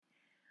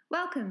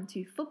Welcome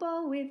to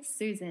Football with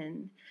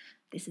Susan.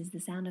 This is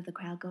the sound of the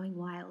crowd going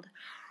wild.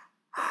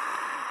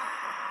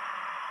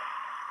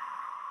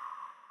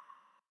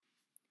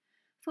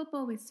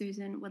 Football with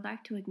Susan would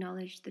like to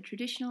acknowledge the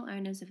traditional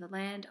owners of the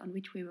land on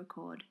which we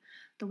record,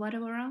 the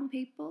Wadawurrung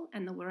people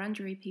and the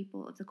Wurundjeri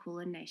people of the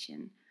Kulin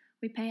Nation.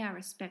 We pay our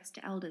respects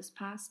to elders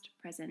past,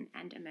 present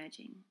and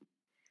emerging.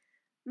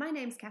 My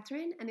name's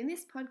Catherine, and in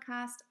this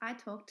podcast I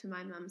talk to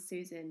my mum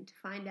Susan to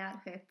find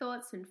out her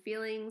thoughts and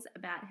feelings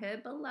about her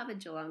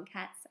beloved Geelong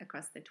Cats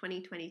across the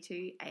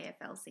 2022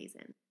 AFL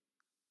season.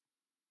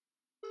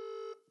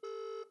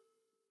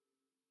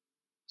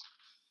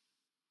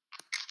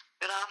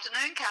 Good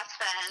afternoon, Cats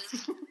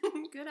fans.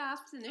 Good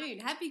afternoon.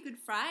 Happy Good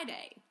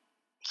Friday.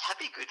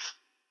 Happy Good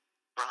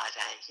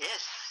Friday,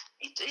 yes,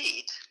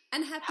 indeed.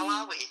 And happy...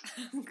 How are we?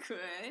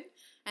 Good.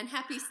 And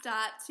happy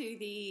start to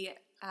the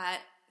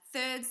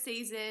third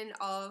season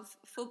of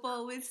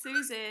Football with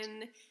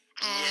Susan.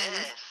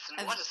 Yes,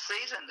 and what a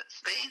season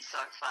it's been so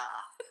far.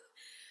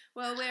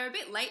 Well, we're a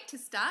bit late to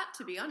start,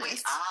 to be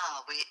honest.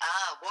 We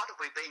are. What have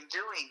we been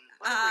doing?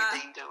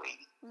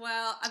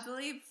 Well, I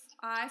believe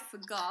I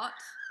forgot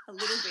a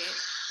little bit.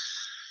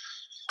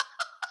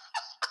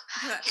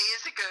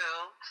 Here's a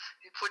girl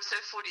who puts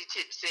her footy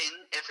tips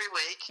in every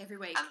week. And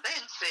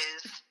then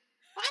says,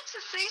 when's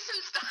the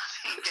season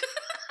starting?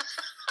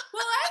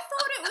 Well, I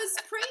thought it was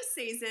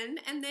pre-season,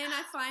 and then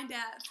I find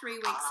out 3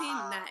 weeks in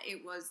that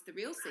it was the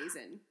real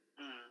season.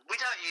 We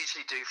don't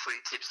usually do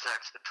footy tips over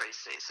the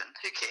pre-season.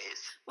 Who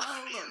cares?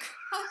 Well, look,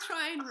 I'll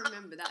try and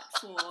remember that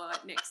for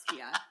next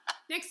year.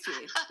 Next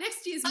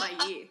year's my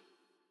year.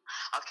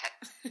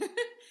 Okay.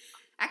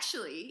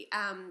 Actually,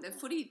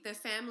 the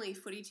family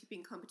footy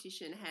tipping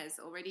competition has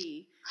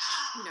already,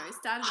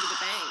 started with a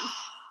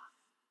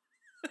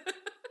bang.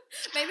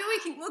 Maybe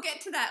we'll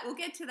get to that. We'll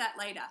get to that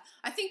later.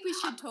 I think we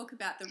should talk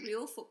about the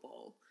real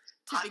football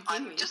to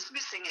begin with. I'm just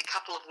missing a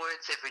couple of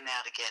words every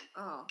now and again,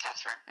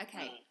 Catherine.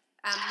 Okay.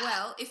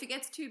 Well, if it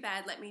gets too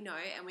bad, let me know,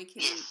 and we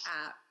can. Yes.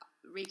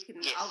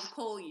 I'll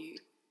call you.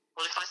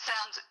 Well, if I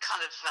sound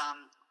kind of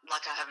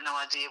like I have no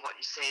idea what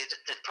you said,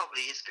 that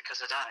probably is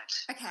because I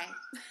don't. Okay.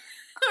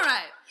 All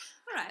right.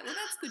 Well,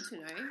 that's good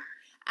to know.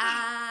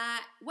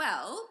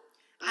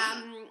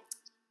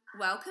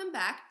 Welcome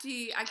back.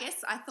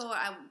 I thought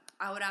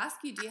I would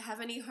ask you, do you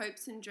have any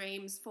hopes and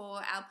dreams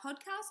for our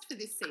podcast for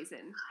this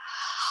season?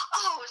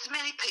 Oh, as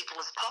many people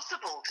as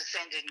possible to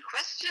send in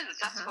questions.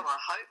 That's what I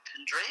hope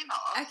and dream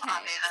of. Okay.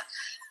 I mean,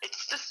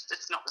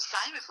 it's not the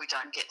same if we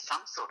don't get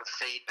some sort of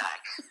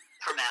feedback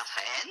from our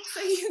fans. So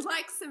you'd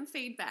like some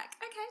feedback.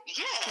 Okay.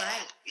 Yeah.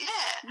 Great.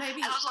 Yeah.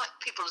 Maybe. And I'd like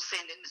people to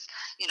send in,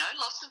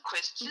 lots of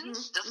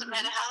questions. Doesn't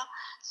matter how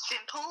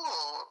simple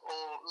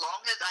or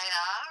longer they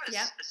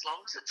are, as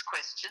long as it's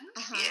questions.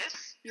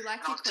 Yes. You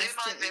like and your questions.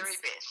 I'll do my very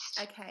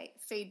best. Okay.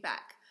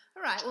 Feedback.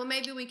 All right. Well,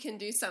 maybe we can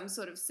do some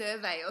sort of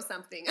survey or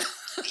something. Yes.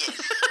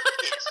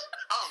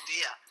 Oh,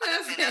 dear. I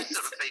don't mean that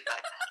sort of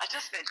feedback. I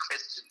just meant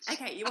questions.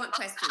 Okay, you want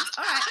questions.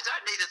 All right. I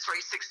don't need a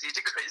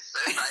 360-degree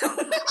survey on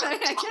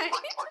Okay.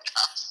 my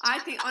podcast.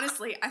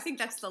 I think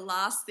that's the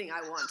last thing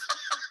I want.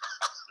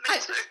 Me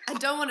too. I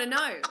don't want to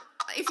know.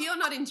 If you're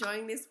not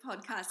enjoying this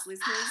podcast,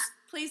 listeners,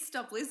 please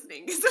stop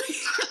listening because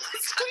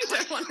we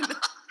don't want to know.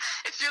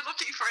 If you're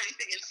looking for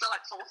anything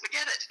insightful,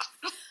 forget it.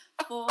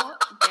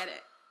 Forget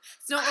it.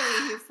 It's not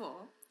what we're here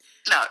for.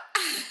 No.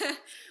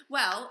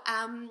 Well,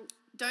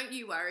 don't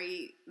you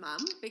worry,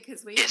 Mum,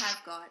 because we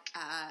have got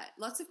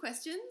lots of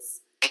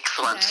questions.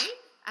 Excellent. Today.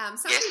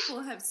 Some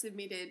people have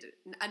submitted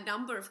a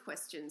number of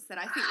questions that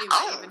I think we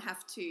might even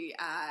have to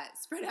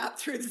spread out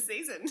through the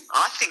season.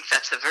 I think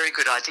that's a very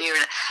good idea.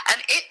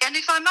 And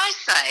if I may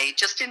say,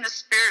 just in the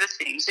spirit of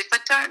things, if I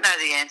don't know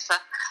the answer,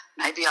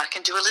 maybe I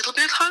can do a little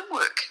bit of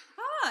homework.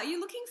 Ah,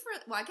 you're looking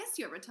for... Well, I guess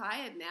you're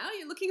retired now.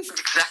 You're looking for...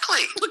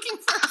 Exactly. Looking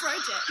for a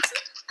project.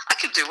 I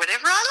can do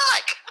whatever I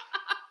like.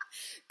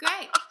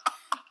 Great.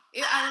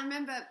 I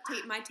remember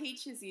my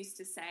teachers used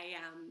to say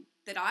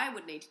that I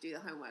would need to do the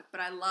homework, but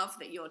I love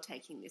that you're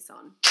taking this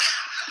on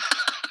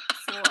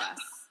for us.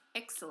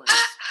 Excellent.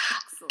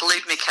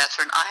 Believe me,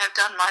 Catherine, I have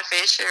done my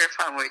fair share of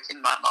homework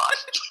in my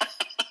life.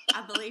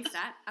 I believe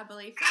that.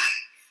 Okay,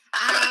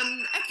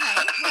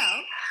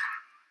 well...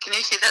 Can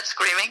you hear that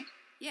screaming?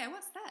 Yeah,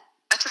 what's that?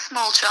 That's a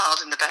small child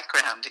in the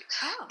background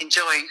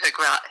enjoying her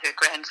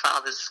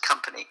grandfather's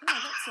company. Oh,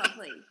 that's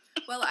lovely.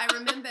 Well, I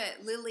remember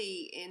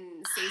Lily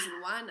in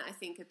season 1, I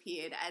think,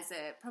 appeared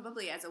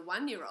probably as a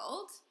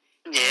 1-year-old.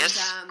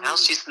 Yes. Well,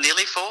 she's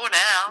nearly 4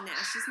 now.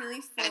 Now she's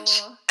nearly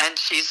 4. And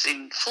she's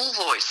in full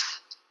voice.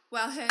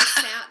 Well,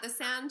 the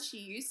sound she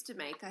used to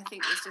make, I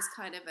think, was just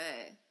kind of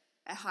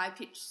a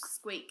high-pitched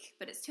squeak,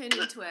 but it's turned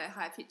into a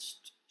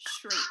high-pitched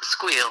shriek.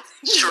 Squeal.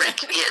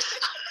 Shriek, yes.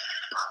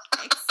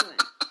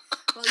 Excellent.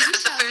 Well,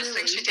 that's the first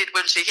thing she did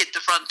when she hit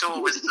the front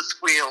door was to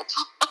squeal.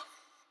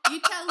 You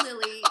tell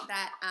Lily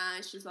that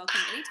she's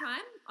welcome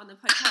anytime on the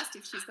podcast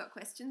if she's got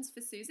questions for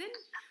Susan,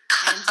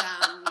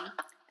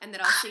 and that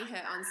I'll see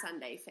her on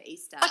Sunday for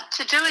Easter. What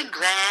you doing,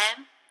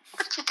 Gran?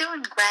 What you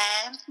doing,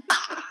 Gran?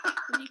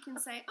 And you can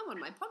say, I'm on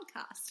my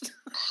podcast.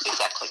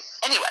 Exactly.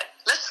 Anyway,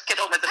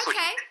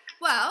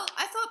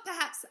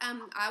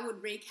 I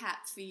would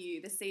recap for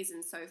you the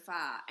season so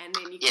far, and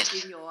then you can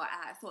give your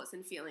thoughts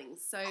and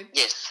feelings. So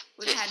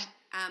we've had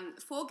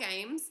 4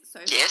 games so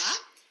far.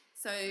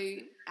 So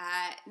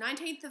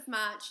 19th of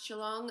March,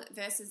 Geelong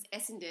versus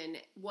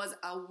Essendon was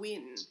a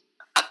win.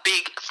 A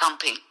big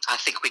thumping, I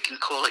think we can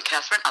call it,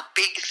 Catherine. A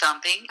big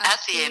thumping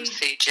at the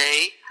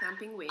MCG.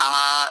 Thumping win.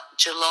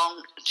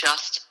 Geelong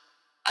just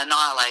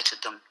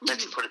annihilated them.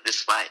 Let's put it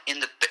this way. In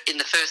the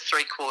first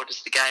 3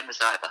 quarters, the game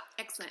was over.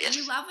 Excellent. Yes.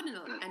 You love an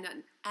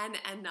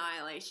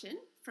annihilation,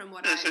 from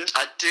what I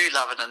do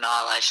love an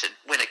annihilation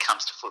when it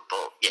comes to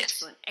football.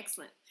 Yes.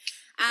 Excellent.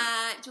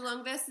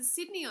 Geelong versus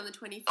Sydney on the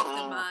 25th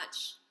of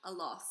March, a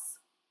loss.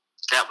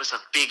 That was a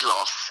big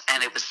loss,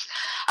 and it was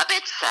a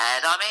bit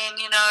sad. I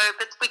mean,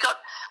 but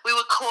we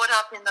were caught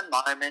up in the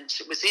moment.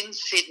 It was in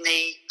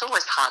Sydney. It's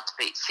always hard to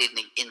beat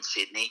Sydney in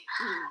Sydney.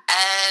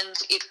 And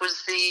it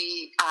was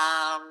the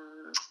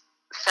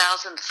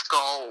 1000th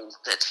goal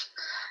that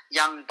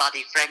young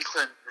Buddy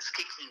Franklin was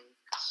kicking.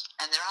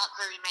 And there aren't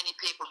very many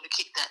people who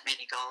kick that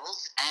many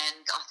goals.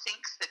 And I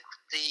think that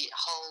the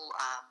whole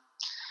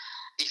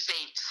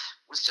event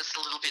was just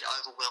a little bit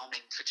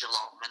overwhelming for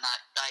Geelong, and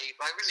they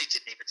really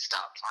didn't even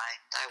start playing.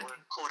 They were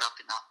caught up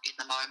in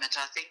the moment,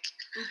 I think.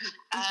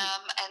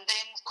 And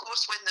then, of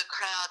course, when the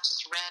crowd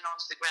just ran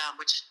onto the ground,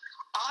 which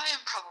I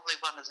am probably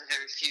one of the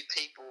very few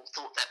people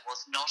thought that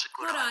was not a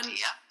good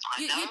idea.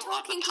 You're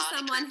talking to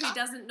someone who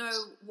doesn't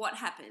know what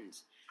happened.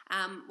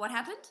 What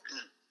happened?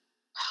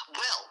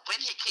 Well,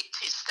 when he kicked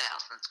his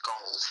 1000th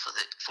goals for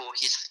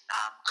his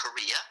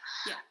career,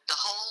 the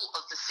whole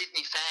of the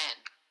Sydney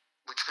fan,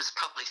 which was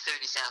probably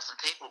 30,000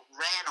 people,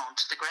 ran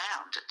onto the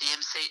ground at the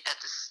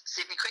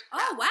Sydney Cricket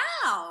Ground. Oh,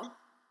 wow.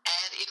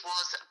 And it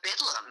was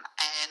bedlam,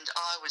 and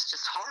I was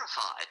just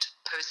horrified,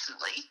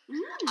 personally.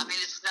 I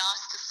mean, it's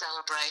nice to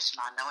celebrate,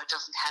 and I know it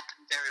doesn't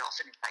happen very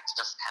often. In fact, it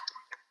doesn't happen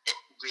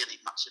really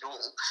much at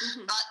all.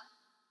 But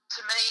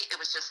to me, it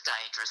was just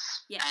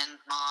dangerous. And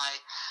my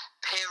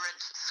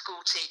parent, school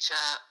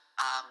teacher,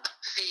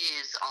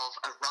 fears of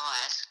a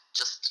riot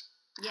just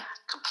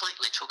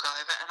completely took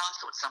over, and I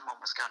thought someone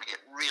was going to get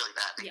really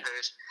badly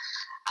hurt.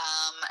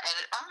 And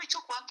it only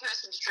took one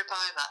person to trip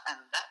over, and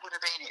that would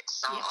have been it.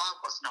 So I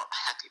was not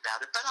happy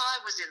about it, but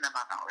I was in the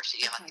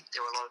minority. I think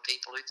there were a lot of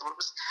people who thought it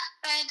was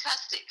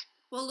fantastic.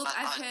 Well, look,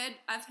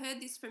 I've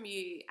heard this from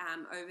you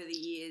over the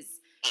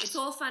years. It's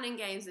all fun and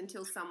games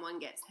until someone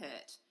gets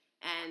hurt,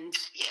 and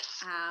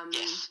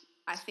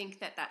I think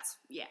that's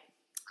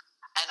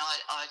And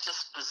I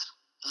just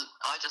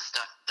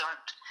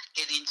don't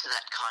get into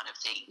that kind of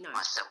thing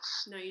myself.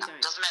 No, you don't.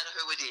 It doesn't matter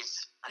who it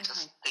is. I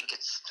just think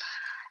it's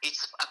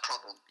a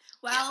problem.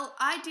 Well,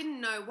 I didn't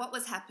know what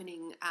was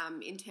happening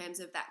in terms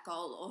of that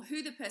goal or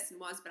who the person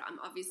was, but I'm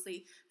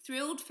obviously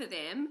thrilled for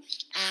them.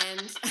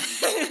 And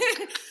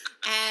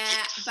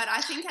but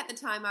I think at the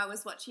time I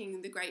was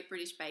watching the Great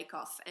British Bake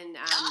Off, and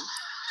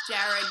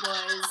Jared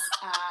was,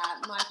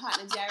 my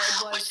partner Jared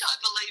was... Which I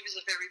believe is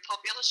a very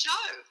popular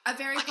show. A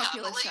very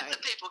popular show. I can't believe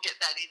that people get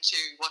that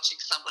into watching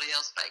somebody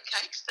else bake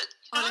cakes. But,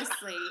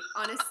 honestly,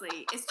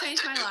 it's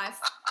changed my life.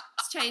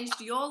 It's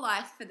changed your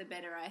life for the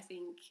better, I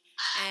think.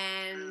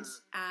 And,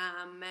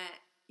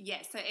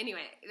 so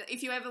anyway,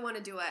 if you ever want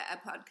to do a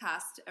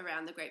podcast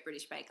around the Great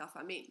British Bake Off,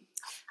 I'm in.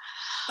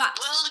 But...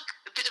 Well,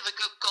 a bit of a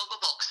good goggle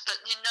box, but,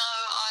 no.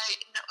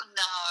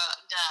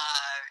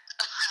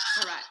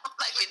 All right.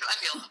 Maybe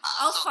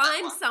I'll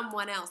find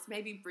someone else.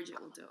 Maybe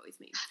Bridget will do it with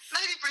me.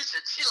 Maybe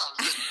Bridget, she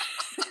loves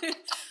it.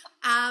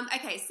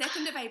 Okay,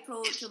 2nd of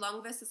April,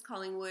 Geelong versus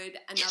Collingwood,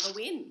 another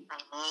win.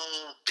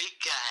 Oh, big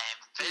game,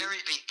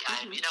 very big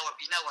game. You know what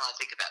I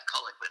think about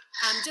Collingwood.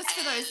 Just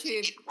for those who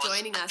are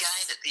joining us,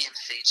 again at the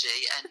MCG,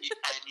 and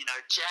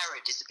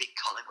Jared is a big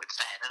Collingwood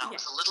fan, and I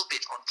was a little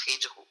bit on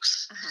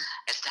tenterhooks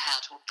as to how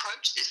to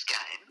approach this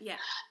game.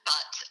 Yeah,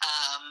 but.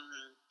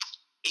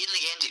 In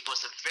the end, it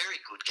was a very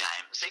good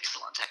game. It was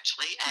excellent,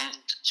 actually, and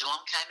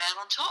Geelong came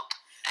out on top.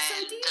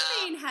 And, so do you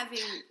mean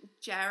having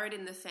Jared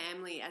in the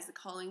family as a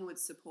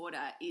Collingwood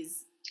supporter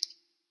is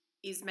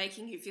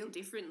making you feel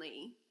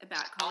differently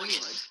about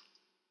Collingwood? Oh,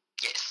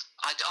 yes.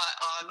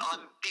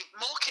 I'm be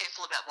more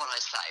careful about what I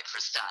say, for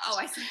a start. Oh,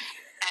 I see.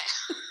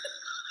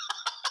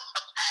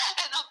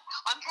 And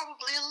I'm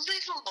probably a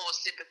little more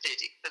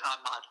sympathetic than I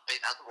might have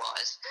been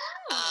otherwise.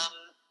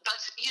 But,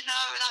 and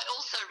I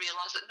also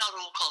realise that not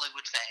all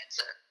Collingwood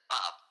fans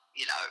are,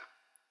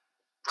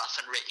 rough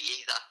and ready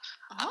either.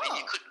 I mean,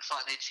 you couldn't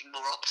find anything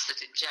more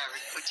opposite in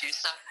Jared, could you?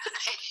 So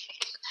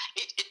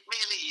it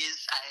really is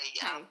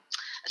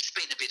it's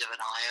been a bit of an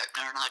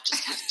eye-opener, and I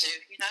just have to,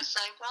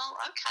 say, well,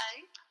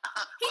 okay.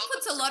 He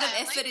puts a lot of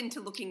effort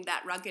into looking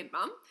that rugged,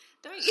 Mum,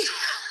 don't you?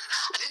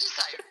 I didn't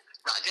say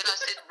rugged, I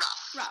said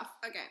rough. Rough,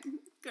 okay,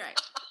 great.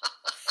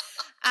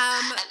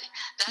 And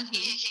he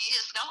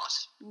is not.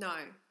 No,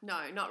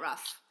 not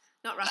rough.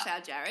 Not rough,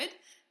 our Jared.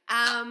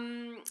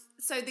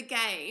 So the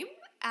game,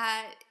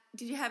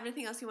 did you have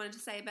anything else you wanted to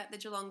say about the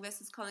Geelong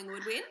versus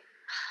Collingwood win?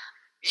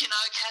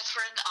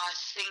 Catherine, I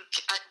think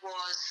it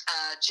was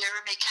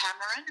Jeremy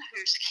Cameron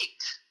who's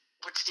kicked,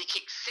 did he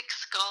kick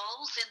 6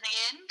 goals in the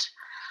end?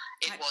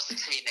 It was a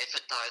team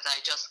effort, though.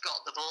 They just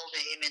got the ball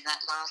to him in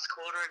that last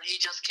quarter, and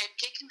he just kept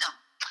kicking them.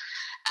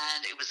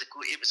 And it was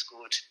good. It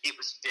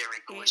was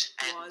very good.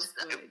 It was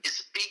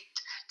a big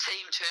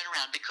team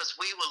turnaround because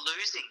we were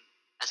losing,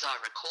 as I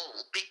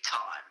recall, big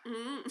time.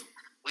 Mm.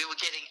 We were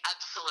getting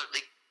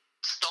absolutely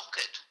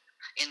stonkered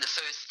in the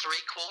first 3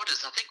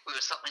 quarters. I think we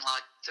were something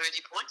like 30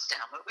 points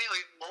down, but we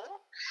were even more.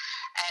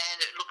 And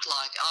it looked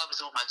like I was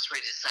almost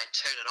ready to say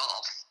turn it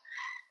off,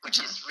 which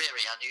is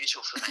very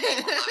unusual for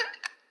me.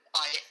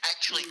 I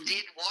actually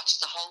did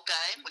watch the whole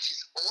game, which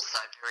is also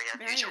very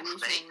unusual for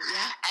me.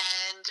 Yeah.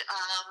 And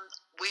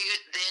we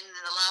then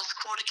in the last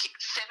quarter kicked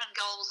 7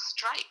 goals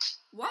straight.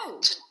 Whoa.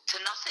 To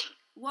nothing.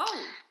 Whoa.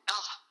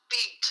 Oh,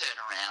 big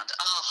turnaround.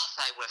 Oh,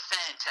 they were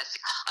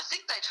fantastic. I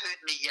think they'd heard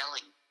me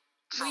yelling.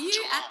 Were you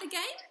Geelong. at the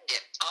game?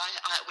 Yeah,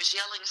 I was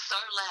yelling so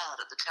loud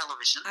at the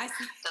television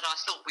that I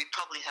thought we'd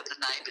probably have the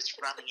neighbours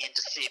running in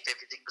to see if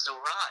everything was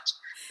all right,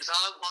 because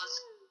I was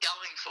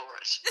going for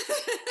it.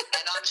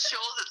 And I'm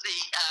sure that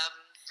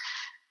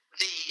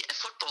the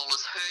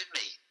footballers heard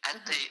me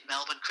at the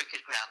Melbourne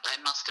Cricket Ground. They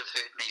must have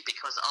heard me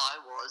because I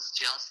was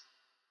just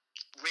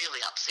really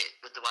upset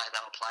with the way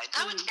they were playing.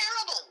 They were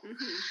terrible.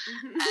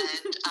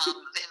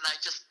 And then they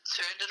just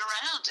turned it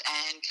around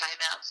and came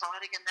out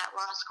fighting in that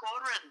last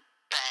quarter, and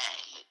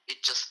bang,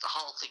 the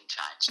whole thing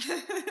changed.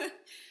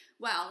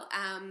 Well,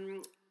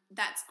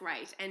 that's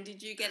great. And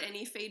did you get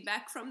any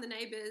feedback from the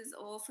neighbours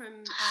or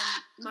from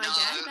my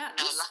dad about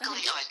this? No,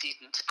 luckily I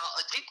didn't.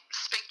 I did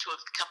speak to a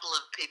couple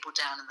of people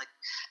down in the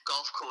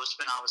golf course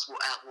when I was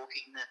out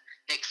walking the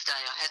next day.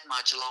 I had my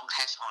Geelong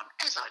hat on,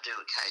 as I do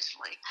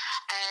occasionally,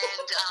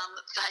 and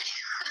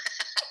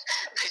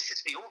they said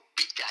to me, "Oh,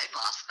 big game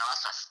last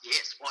night." I said,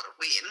 "Yes, what a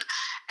win."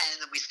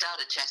 And then we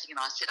started chatting, and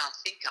I said, "I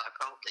think I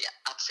probably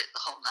upset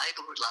the whole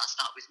neighbourhood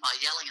last night with my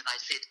yelling," and they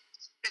said,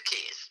 "Who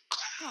cares?"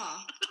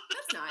 Oh,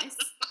 that's nice.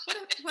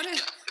 What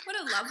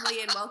a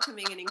lovely and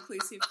welcoming and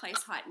inclusive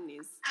place Highton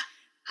is.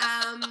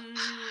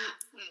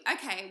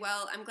 Okay,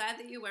 well, I'm glad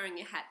that you're wearing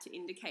your hat to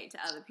indicate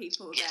to other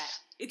people that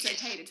it's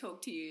okay to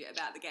talk to you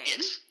about the game.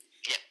 Yes.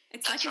 Yep.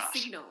 It's like a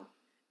signal.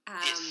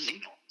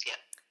 Signal. Yep.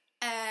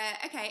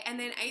 Okay, and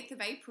then 8th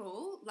of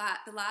April,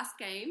 the last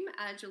game,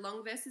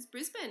 Geelong versus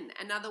Brisbane,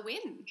 another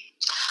win.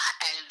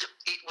 And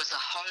it was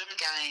a home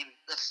game,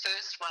 the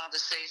first one of the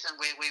season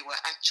where we were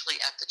actually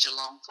at the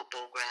Geelong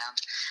football ground.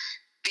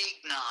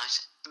 Big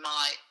night.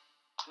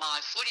 My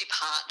footy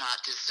partner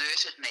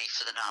deserted me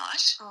for the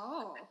night.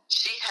 Oh.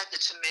 She had the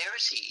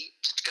temerity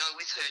to go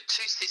with her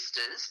 2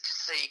 sisters to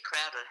see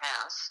Crowded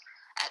House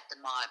at the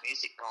Myer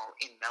Music Bowl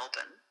in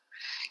Melbourne.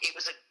 It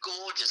was a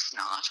gorgeous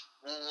night,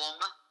 warm.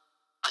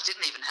 I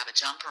didn't even have a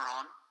jumper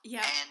on.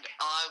 Yeah. And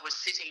I was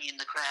sitting in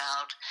the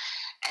crowd,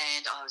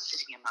 and I was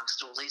sitting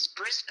amongst all these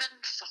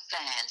Brisbane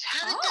fans.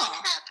 How did that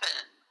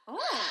happen? Oh.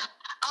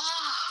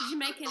 Did you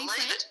make any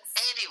friends?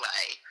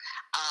 Anyway,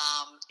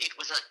 it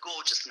was a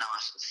gorgeous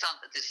night.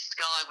 The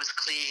sky was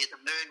clear,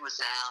 the moon was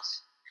out.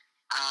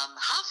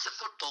 Half the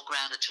football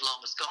ground at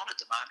Geelong is gone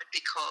at the moment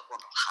because, well,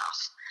 not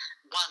half.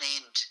 One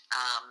end,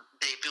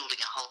 they're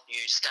building a whole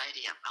new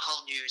stadium, a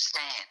whole new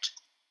stand.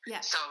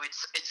 Yeah. So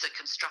it's a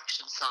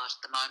construction site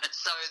at the moment.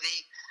 So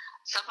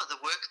some of the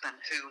workmen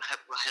who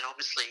had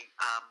obviously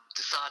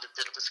decided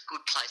that it was a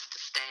good place to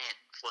stand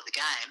for the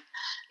game,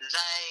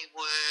 they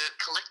were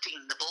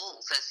collecting the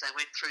balls as they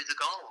went through the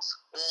goals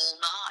all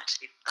night.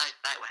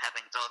 They were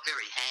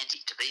very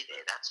handy to be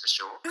there, that's for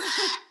sure.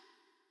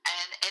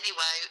 And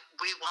anyway,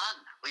 we won.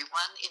 We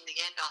won in the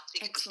end. I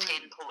think Excellent.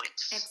 It was 10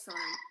 points.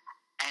 Excellent.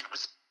 And it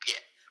was,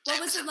 What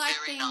was it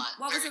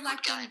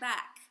like being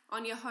back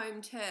on your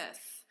home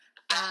turf?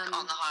 Back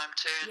on the home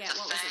turf. Yeah,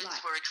 the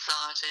fans were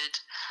excited.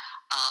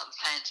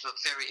 Fans were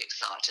very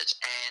excited,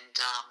 and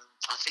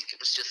I think it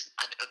was just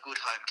a good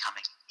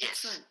homecoming.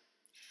 Yes. Excellent.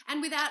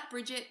 And without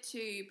Bridget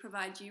to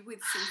provide you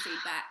with some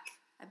feedback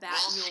about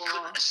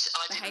your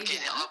behaviour,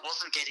 I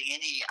wasn't getting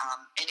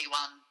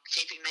anyone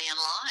keeping me in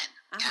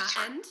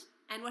line.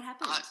 And what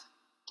happened?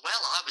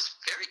 I was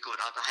very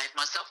good. I behaved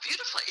myself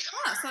beautifully.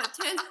 Oh, so it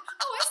turns...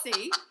 I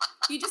see.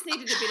 You just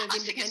needed a bit of independence. I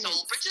think it's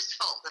all Bridget's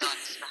fault that I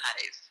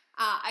misbehaved.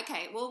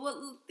 Okay.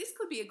 Well, this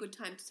could be a good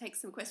time to take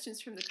some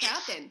questions from the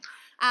crowd then.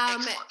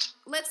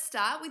 Let's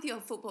start with your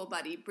football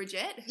buddy,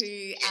 Bridget,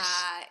 who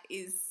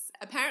is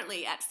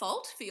apparently at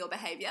fault for your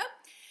behaviour.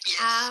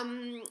 Yes.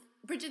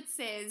 Bridget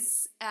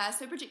says,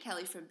 Bridget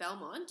Kelly from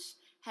Belmont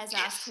has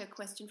asked her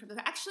question from the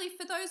crowd. Actually,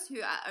 for those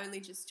who are only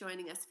just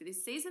joining us for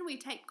this season, we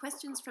take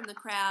questions from the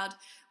crowd,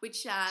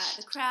 which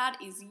the crowd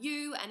is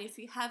you, and if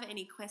you have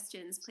any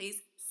questions,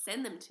 please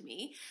send them to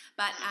me.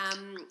 But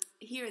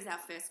here is our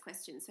first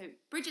question. So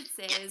Bridget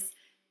says,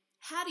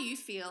 how do you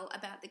feel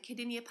about the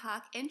Kardinia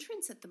Park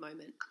entrance at the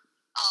moment?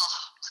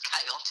 Oh, it's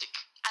chaotic.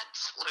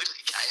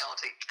 Absolutely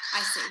chaotic.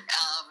 I see.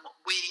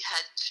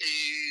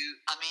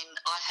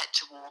 I had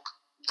to walk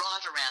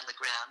right around the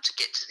ground to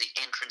get to the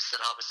entrance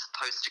that I was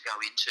supposed to go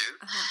into.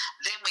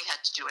 Then we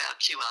had to do our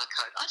QR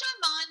code. I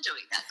don't mind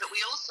doing that, but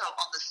we also,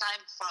 on the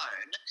same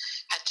phone,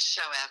 had to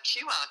show our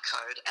QR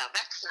code, our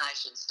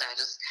vaccination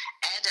status,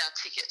 and our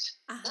ticket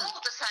all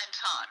at the same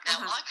time.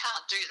 Now, I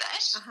can't do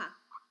that.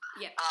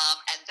 Yeah.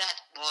 And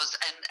that was,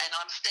 and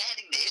I'm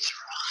standing there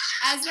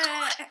trying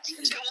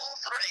to do all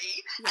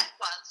three at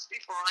once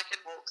before I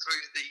can walk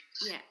through the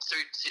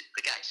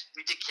gate.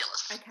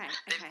 Ridiculous. Okay.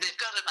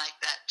 They've got to make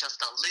that just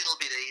a little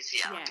bit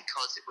easier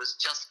because it was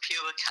just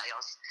pure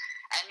chaos.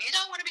 And you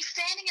don't want to be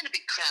standing in a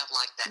big crowd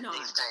like that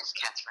these days,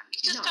 Catherine.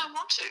 You just don't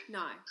want to.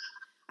 No.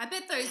 I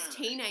bet those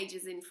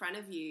teenagers in front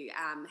of you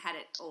had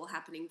it all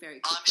happening very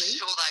quickly. I'm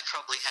sure they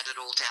probably had it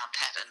all down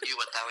pat and knew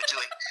what they were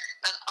doing.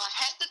 But I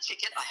had the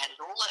ticket, I had it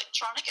all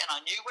electronic, and I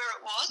knew where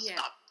it was.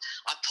 Yeah.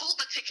 I pulled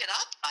the ticket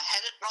up, I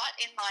had it right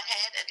in my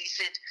hand, and he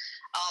said,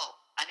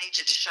 "Oh, I need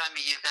you to show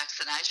me your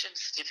vaccination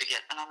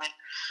certificate." And I went,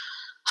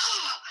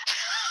 "Oh."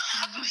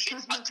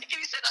 Here's my ticket.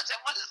 He said, "I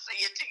don't want to see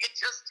your ticket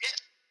just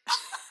yet."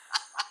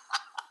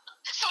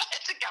 So I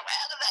had to go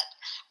out of that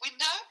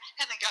window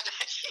and then go back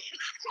in.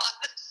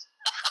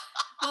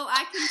 Well,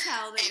 I can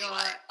tell that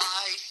anyway,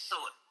 I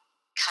thought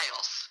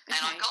chaos. And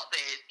I got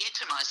there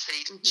into my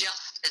seat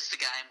just as the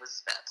game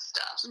was about to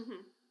start.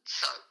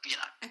 So,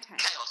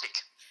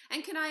 chaotic.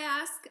 And can I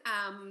ask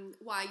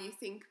why you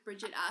think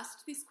Bridget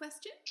asked this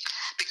question?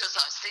 Because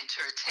I sent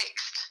her a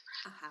text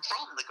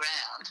from the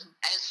ground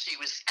as she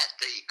was at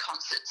the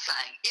concert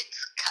saying,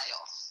 "It's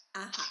chaos."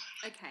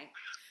 Okay.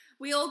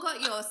 We all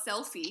got your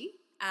selfie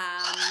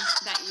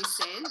that you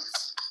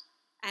sent.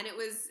 And it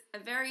was a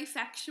very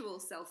factual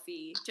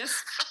selfie.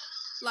 Just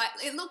like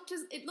it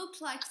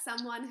looked like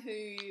someone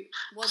who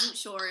wasn't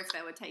sure if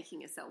they were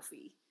taking a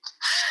selfie.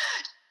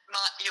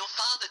 Your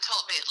father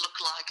told me it looked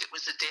like it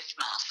was a death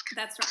mask.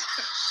 That's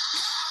right.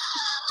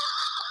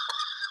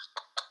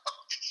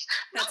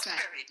 That's right.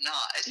 Very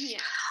nice.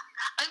 Yeah.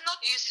 I'm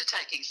not used to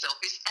taking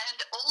selfies,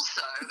 and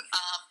also,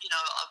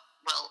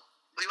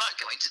 we won't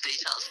go into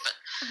details, but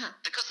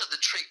because of the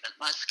treatment,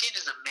 my skin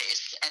is a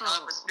mess, and I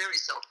was very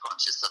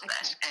self-conscious of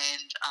that.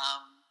 And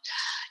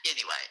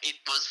anyway, it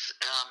was...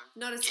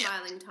 not a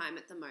smiling time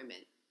at the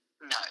moment.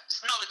 No,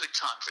 it's not a good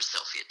time for a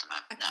selfie at the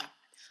moment, no.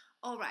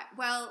 All right.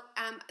 Well,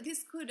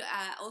 this could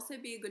also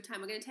be a good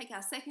time. We're going to take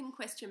our second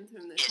question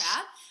from the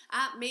crowd.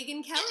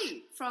 Megan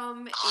Kelly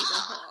from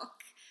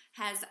Eaglehawk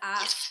has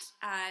asked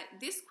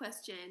this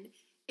question.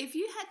 If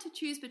you had to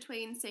choose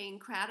between seeing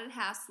Crowded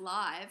House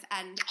live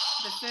and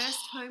the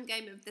first home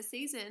game of the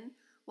season,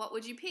 what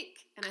would you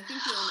pick? And I think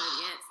you all know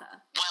the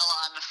answer. Well,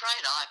 I'm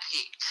afraid I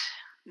picked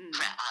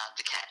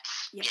the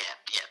Cats. Yeah.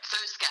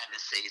 First game of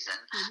the season.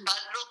 But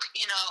look,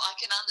 I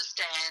can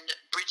understand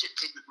Bridget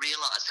didn't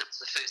realise it was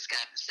the first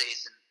game of the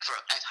season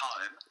at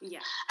home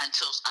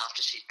until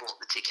after she'd bought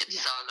the ticket.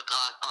 Yeah. So, look,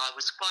 I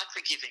was quite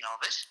forgiving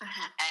of it.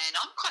 And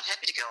I'm quite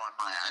happy to go on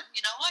my own.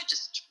 I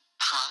just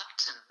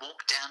parked and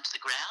walked down to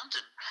the ground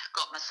and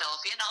got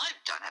myself in. I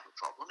don't have a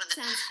problem. And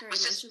it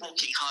was just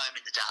walking home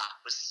in the dark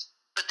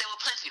but there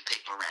were plenty of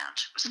people around.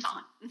 It was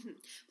fine.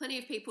 Plenty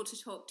of people to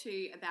talk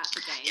to about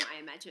the game, I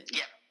imagine.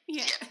 Yeah.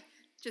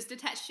 Just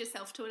attach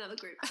yourself to another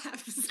group,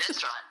 perhaps.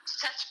 That's right.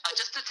 I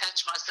just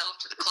attached myself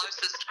to the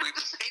closest group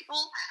of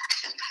people,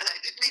 and I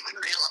didn't even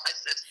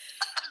realise it.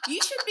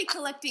 You should be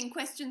collecting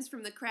questions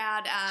from the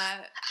crowd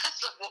as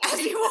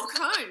you walk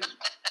home.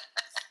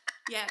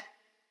 Yeah.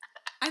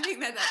 I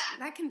think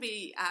that can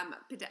be a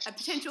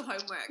potential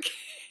homework.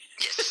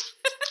 Yes.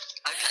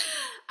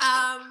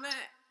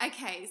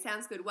 Okay,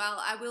 sounds good.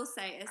 Well, I will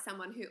say, as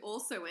someone who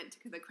also went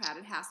to the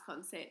Crowded House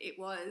concert, it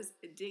was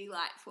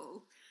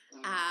delightful.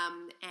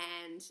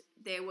 And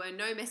there were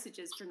no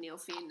messages from Neil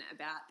Finn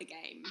about the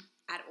game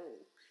at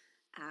all,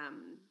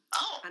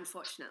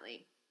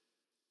 unfortunately.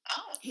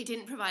 He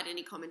didn't provide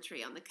any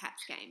commentary on the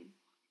Cats game.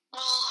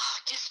 Well,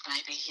 I guess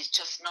maybe he's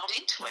just not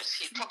into it.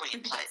 He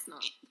probably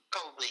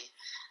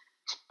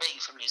being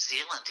from New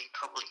Zealand, he's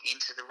probably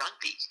into the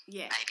rugby.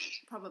 Yeah, maybe.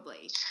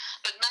 Probably.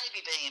 But maybe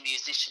being a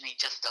musician, he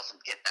just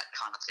doesn't get that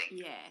kind of thing.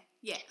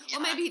 Yeah.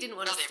 Or maybe he didn't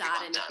want to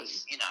start anything.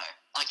 Does,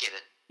 I get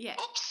it. Yeah.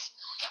 Oops,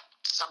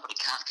 somebody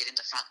can't get in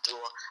the front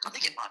door. I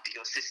think it might be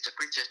your sister,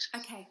 Bridget.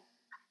 Okay.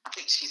 I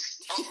think she's...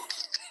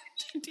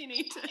 Do you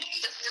need to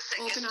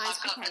organise? Okay.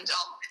 I've got a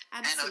dog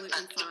Absolutely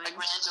and a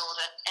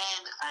granddaughter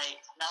and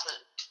another...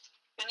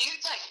 Can you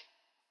take...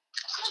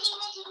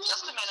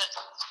 Just a minute.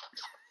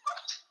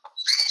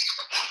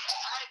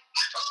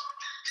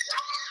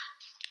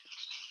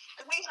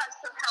 Can we have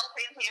some help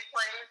in here,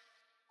 please?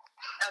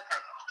 Okay.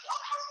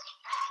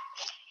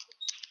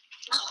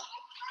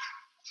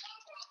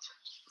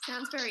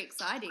 Sounds very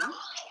exciting. Okay,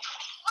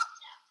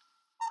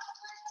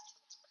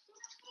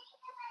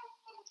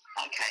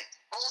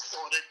 all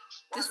sorted.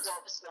 One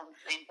dog's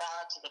been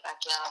barred to the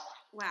backyard.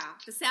 Wow,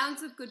 the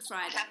sounds of Good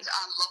Friday. We have to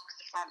unlock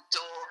the front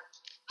door.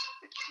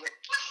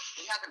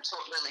 We haven't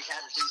taught Lily how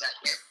to do that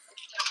yet.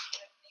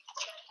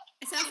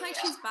 It sounds like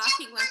she's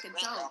barking like a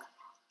dog.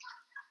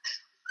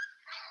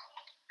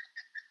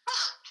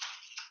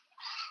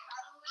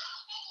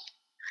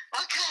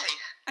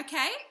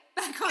 okay?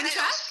 Back on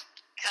track?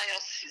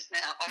 Chaos is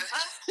now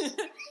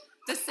over.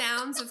 The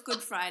sounds of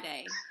Good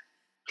Friday.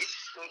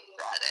 It's Good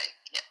Friday.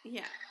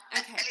 Yeah.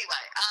 Okay.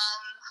 Anyway,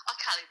 I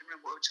can't even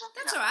remember what we're talking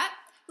That's about. all right.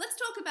 Let's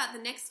talk about the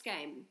next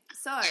game.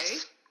 So,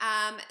 Yes.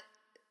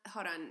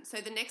 hold on.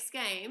 So the next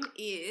game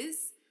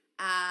is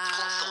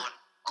Hawthorn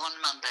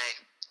on Monday.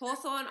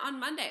 Hawthorn on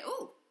Monday.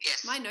 Oh,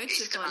 Yes. my notes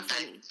have Easter gone Monday.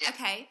 funny. Yeah.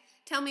 Okay,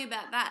 tell me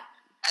about that.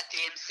 At the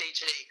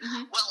MCG.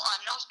 Mhm. Well,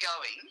 I'm not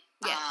going.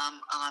 Yeah.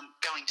 I'm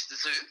going to the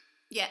zoo,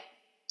 Yeah.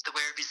 the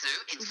Werribee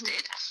Zoo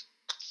instead.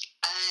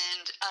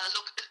 And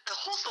look, the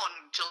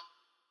Hawthorn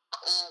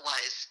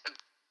always,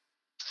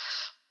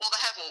 well, they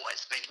have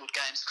always been good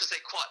games because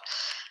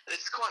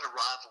it's quite a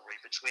rivalry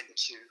between the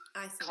two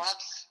I see.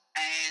 clubs.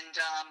 And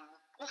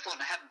Hawthorn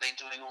haven't been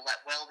doing all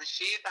that well this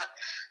year, but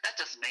that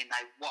doesn't mean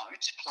they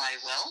won't play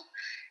well.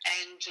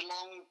 And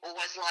Geelong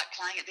always like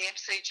playing at the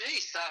MCG,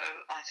 so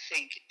I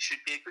think it should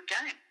be a good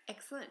game.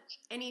 Excellent.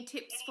 Any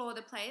tips for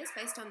the players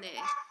based on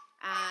their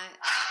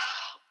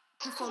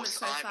Of performance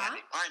course, so far?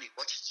 I only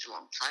watch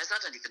Geelong players. I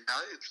don't even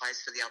know who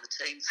plays for the other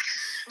teams.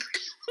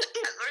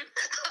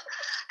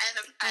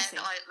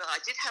 I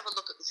did have a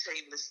look at the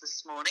team list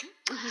this morning.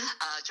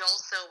 Joel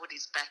Selwood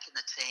is back in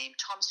the team.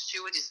 Tom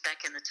Stewart is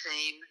back in the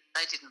team.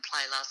 They didn't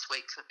play last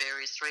week for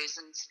various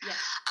reasons. Yeah.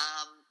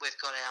 We've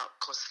got our, of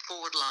course,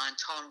 forward line,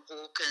 Tom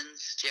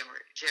Hawkins,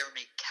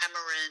 Jeremy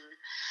Cameron.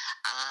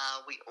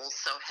 We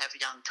also have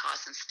young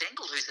Tyson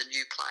Stengel, who's a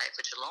new player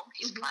for Geelong.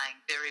 He's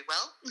playing very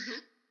well.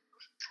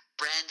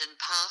 Brandon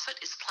Parfitt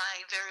is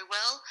playing very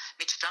well.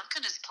 Mitch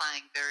Duncan is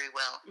playing very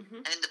well.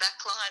 And in the back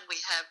line, we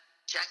have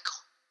Jack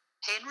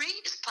Henry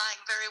is playing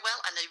very well,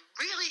 and a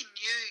really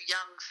new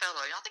young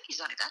fellow, I think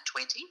he's only about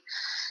 20,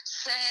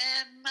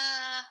 Sam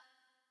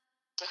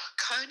De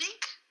Koning,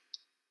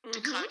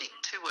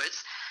 2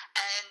 words,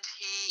 and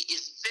he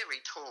is very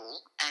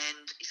tall,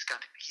 and he's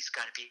going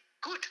to be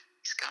good.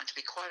 He's going to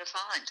be quite a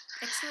find.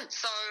 Excellent.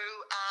 So,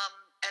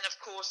 and of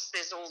course,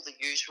 there's all the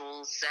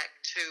usual, Zach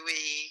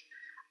Toohey,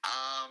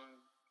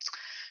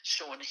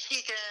 Sean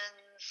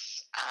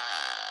Higgins,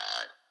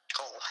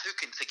 who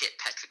can forget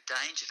Patrick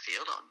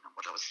Dangerfield? I don't know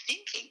what I was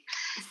thinking,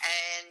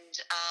 and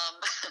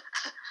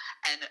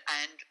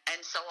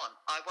and so on.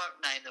 I won't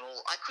name them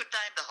all. I could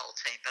name the whole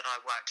team, but I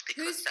won't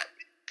because that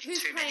would be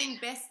Who's too playing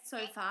many. best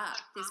so far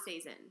this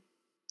season?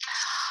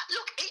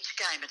 Look, each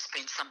game it's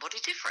been somebody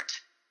different.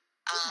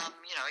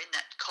 In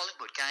that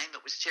Collingwood game,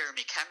 it was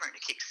Jeremy Cameron who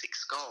kicked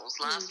 6 goals.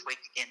 Last week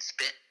against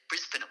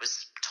Brisbane, it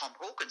was Tom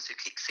Hawkins who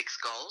kicked 6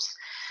 goals.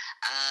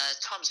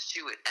 Tom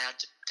Stewart, our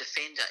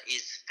defender,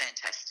 is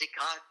fantastic.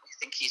 I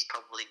think he's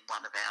probably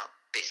one of our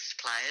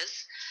best players.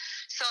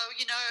 So,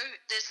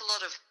 there's a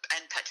lot of...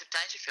 And Patrick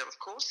Dangerfield, of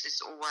course, is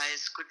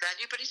always good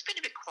value, but he's been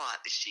a bit quiet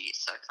this year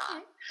so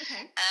far.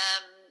 Okay.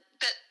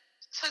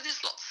 So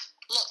there's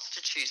lots to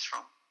choose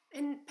from.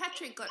 And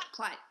Patrick got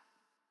quite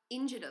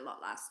injured a lot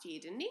last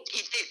year, didn't he?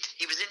 He did.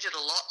 He was injured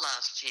a lot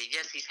last year.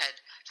 Yes, he's had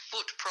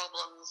foot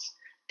problems.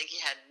 I think he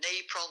had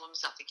knee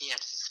problems. I think he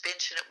had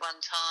suspension at one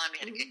time.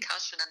 He had a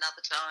concussion another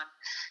time.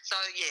 So,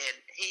 yeah,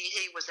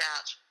 he was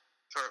out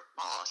for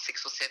 6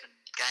 or 7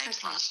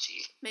 games last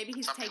year. Maybe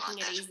he's something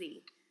taking like it that.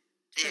 easy.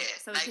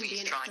 Yeah, maybe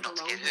he's trying not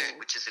to get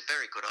hurt, which is a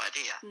very good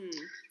idea.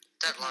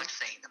 Don't like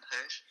seeing them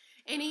hurt.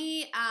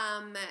 Any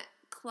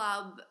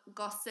club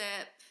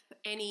gossip,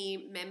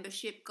 any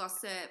membership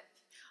gossip?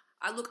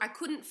 I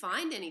couldn't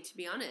find any, to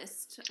be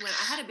honest. When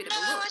I had a bit of a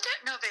look. No, I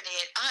don't know of any.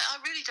 I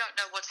really don't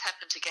know what's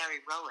happened to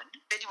Gary Rowan.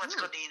 If anyone's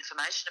got any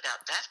information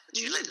about that, would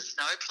you let us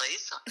know,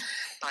 please,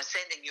 by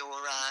sending your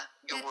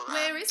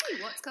where is he?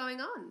 What's going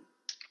on?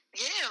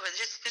 Yeah, well,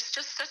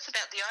 that's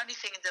about the only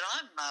thing that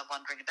I'm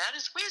wondering about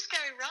is where's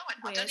Gary Rowan?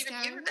 I don't even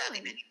hear about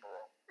him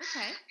anymore.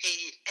 Okay.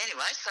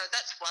 Anyway, so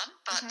that's one,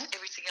 but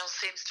everything else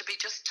seems to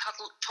be just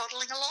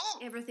toddling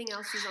along. Everything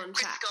else is on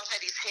Chris track. Scott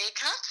had his hair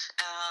cut.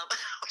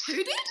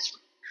 Who did?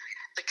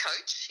 The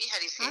coach. He had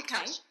his hair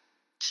cut.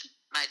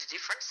 Made a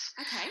difference.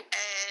 Okay.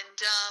 And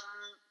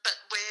but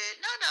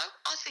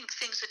I think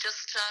things are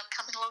just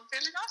coming along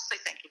really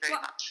nicely. Thank you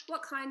very much.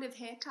 What kind of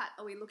haircut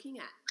are we looking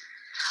at?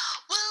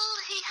 Well,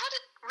 he had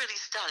it really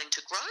starting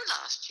to grow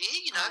last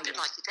year. A bit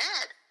like your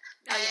dad.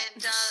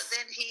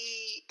 Then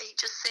he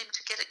just seemed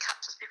to get it cut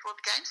just before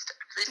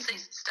the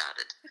season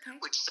started,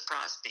 which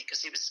surprised me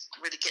because he was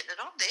really getting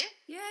it on there.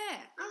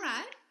 Yeah. All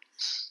right.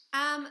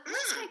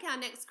 Let's take our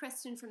next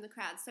question from the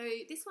crowd. So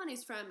this one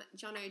is from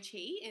Jono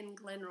Chi in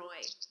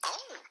Glenroy.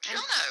 Oh,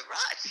 Jono,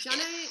 right.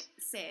 Jono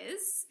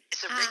says...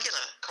 It's a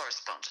regular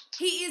correspondent.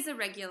 He is a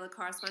regular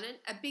correspondent,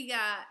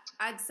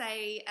 I'd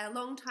say a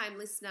long-time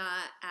listener,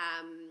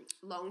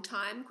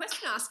 long-time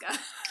question asker.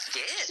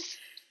 Yes.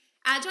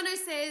 Jono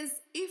says,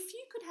 if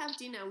you could have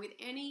dinner with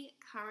any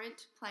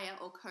current player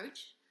or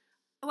coach...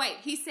 Oh, wait,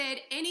 he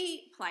said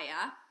any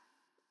player,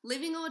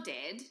 living or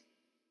dead...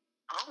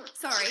 Oh,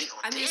 sorry,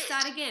 I'm going to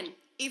start again.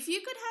 If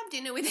you could have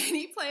dinner with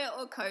any player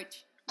or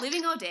coach,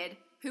 living or dead,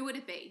 who would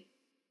it be?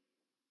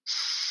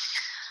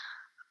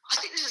 I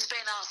think this has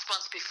been asked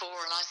once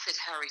before, and I said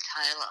Harry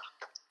Taylor.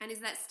 And is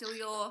that still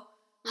your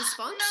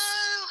response? No,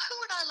 who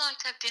would I like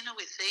to have dinner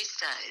with these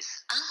days?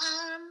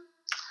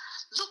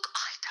 Look,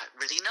 I don't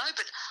really know,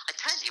 but I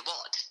tell you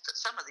what, that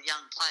some of the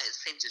young players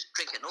seem to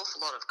drink an awful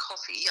lot of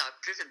coffee. I've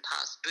driven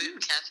past Boom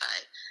Cafe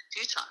a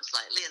few times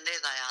lately, and there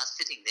they are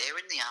sitting there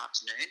in the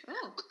afternoon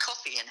with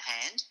coffee in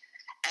hand.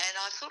 And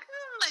I thought,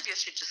 maybe I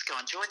should just go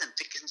and join them,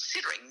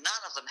 considering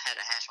none of them had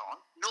a hat on,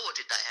 nor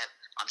did they have,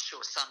 I'm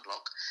sure,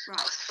 sunblock. Right.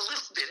 I was a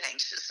little bit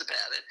anxious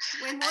about it.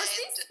 When was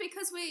this?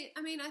 Because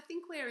I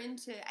think we're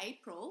into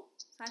April,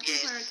 so I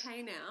think we're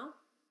okay now.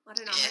 I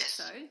don't know, I hope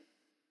so.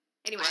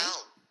 Anyway.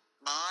 Well,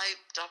 my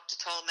doctor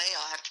told me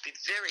I have to be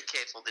very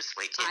careful this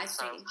weekend. I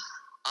see. So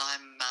I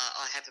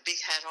have a big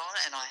hat on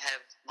and I have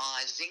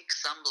my zinc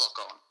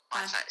sunblock on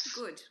my face.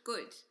 Good.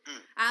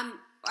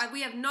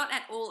 We have not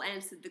at all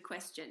answered the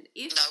question.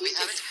 No, we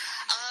haven't.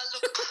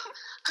 Look,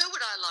 who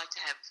would I like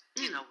to have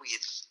dinner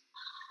with?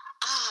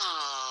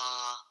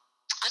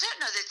 I don't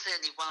know there's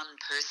only one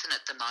person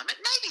at the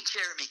moment. Maybe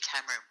Jeremy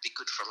Cameron would be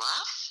good for a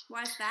laugh.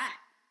 Why is that?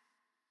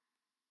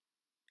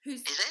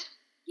 Is it?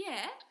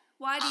 Yeah.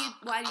 Why do you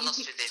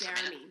pick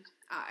Jeremy?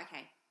 Oh,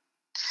 okay.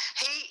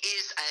 He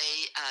is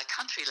a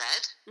country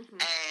lad,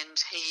 and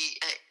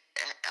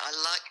I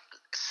like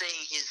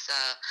seeing his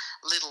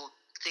little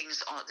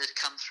things that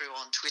come through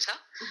on Twitter,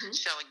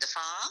 showing the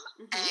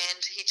farm, and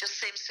he just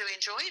seems to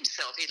enjoy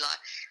himself. He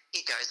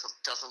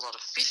does a lot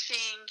of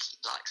fishing.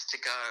 He likes to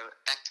go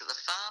back to the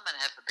farm and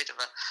have a bit of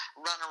a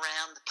run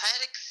around the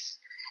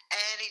paddocks,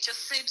 and he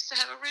just seems to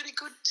have a really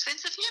good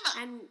sense of humour.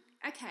 And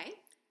okay.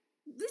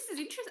 This is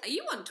interesting. Are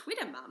you on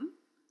Twitter, Mum?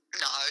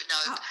 No.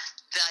 Oh.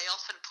 They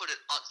often put it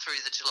through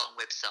the Geelong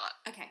website.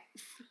 Okay.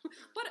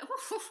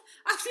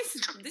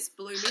 This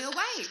blew me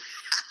away.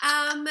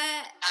 I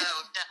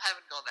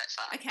haven't gone that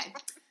far. Okay,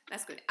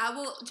 that's good.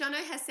 Well,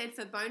 Jono has said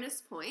for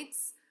bonus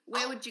points,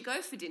 where would you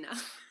go for dinner?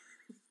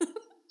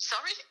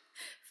 Sorry?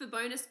 For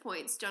bonus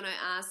points, Jono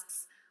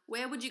asks,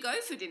 where would you go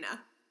for dinner?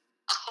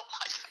 Oh,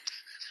 my God.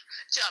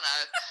 Jono,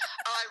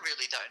 I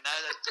really don't know.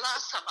 The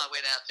last time I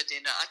went out for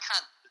dinner, I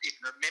can't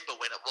even remember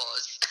when it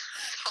was.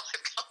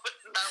 I've got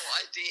no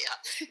idea.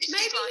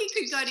 Maybe he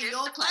could go to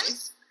your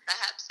place.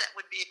 Perhaps that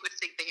would be a good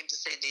thing for him to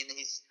send in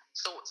his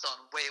thoughts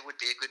on where would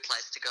be a good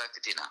place to go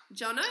for dinner.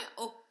 Jono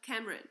or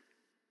Cameron?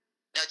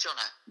 No,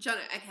 Jono.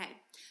 Jono, okay.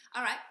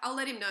 All right, I'll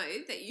let him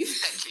know that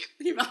Thank you.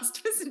 you've asked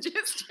for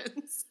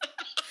suggestions.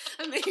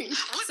 I mean,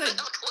 wouldn't have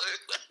a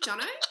clue.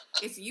 Jono,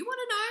 if you want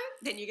to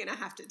know, then you're going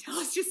to have to tell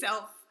us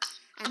yourself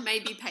and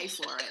maybe pay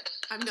for it.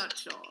 I'm not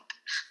sure.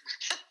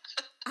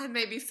 And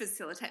maybe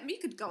facilitate. You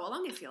could go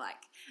along if you like.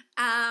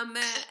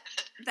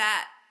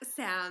 That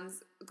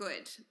sounds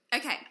good.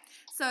 Okay,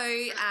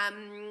 so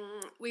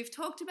we've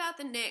talked about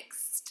the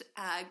next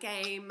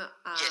game,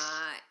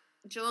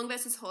 Geelong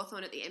versus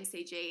Hawthorn at the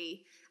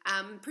MCG.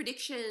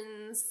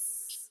 Predictions?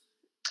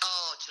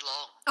 Oh,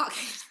 Geelong.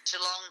 Okay.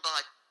 Geelong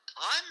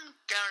I'm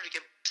going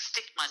to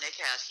stick my neck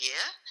out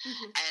here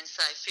and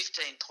say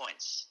 15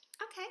 points.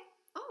 Okay.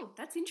 Oh,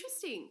 that's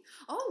interesting.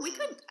 Oh, we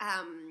could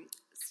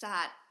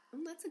start...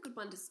 Well, that's a good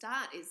one to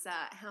start is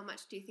how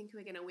much do you think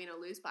we're going to win or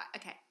lose by?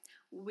 Okay,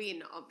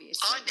 win,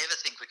 obviously. I never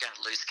think we're going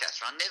to lose,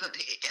 Catherine. I never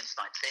pick against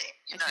my team.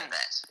 You know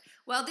that.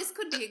 Well, this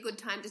could be a good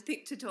time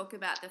to talk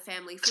about the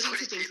family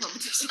footy tipping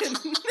competition.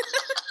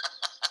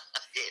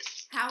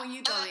 Yes. How are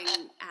you going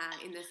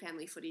in the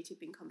family footy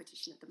tipping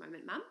competition at the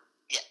moment, Mum?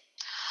 Yeah.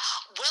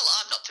 Well,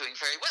 I'm not doing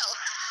very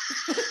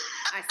well.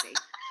 I see.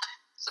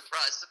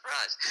 Surprise.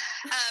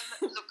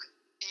 Look,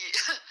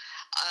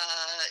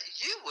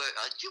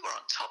 you were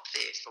on top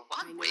there for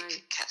 1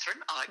 week,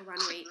 Catherine. I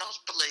could not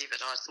believe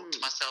it. I thought to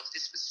myself,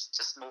 this was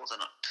just more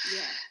than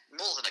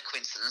a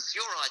coincidence.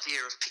 Your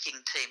idea of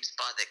picking teams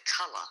by their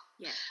colour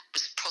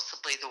was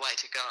possibly the way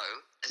to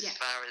go, as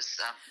far as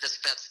there's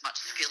about as much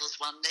skill as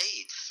one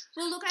needs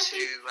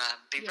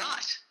be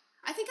right.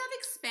 I think I've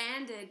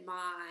expanded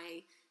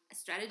my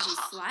strategy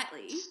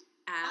slightly.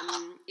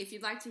 If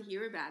you'd like to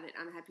hear about it,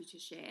 I'm happy to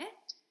share.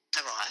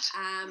 All right.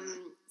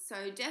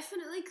 So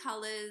definitely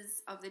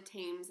colours of the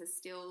teams are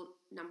still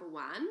number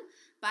one,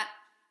 but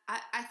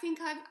I think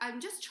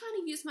I'm just trying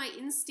to use my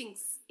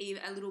instincts a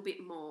little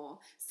bit more.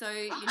 So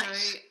you know,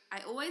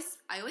 I always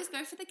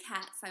go for the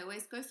Cats. I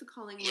always go for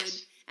Collingwood,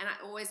 and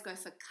I always go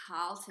for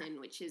Carlton,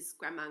 which is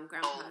Grandma and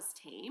Grandpa's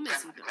team,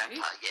 as you know.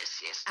 Grandpa,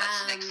 yes,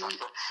 that's an excellent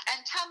thought.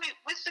 And tell me,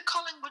 with the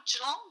Collingwood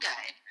Geelong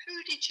game,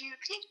 who did you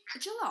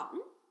pick?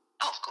 Geelong.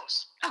 Oh, of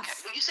course. Okay.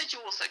 Well, you said you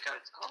also go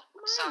to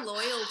Collingwood. My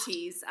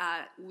loyalties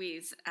are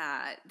with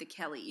the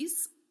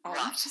Kellys.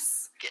 Right.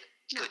 Good.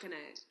 Good.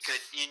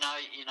 You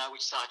know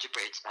which side your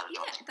bread's buttered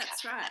on. Yeah,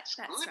 that's right.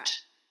 That's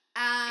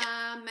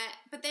right.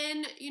 But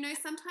then, you know,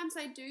 sometimes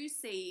I do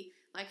see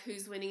like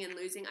who's winning and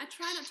losing. I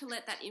try not to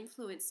let that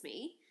influence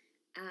me.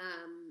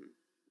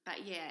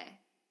 But yeah,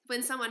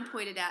 when someone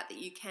pointed out that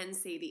you can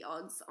see the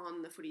odds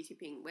on the footy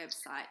tipping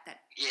website, that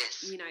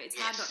you know, it's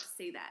hard not to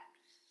see that.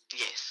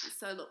 Yes.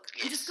 So look,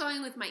 I'm just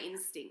going with my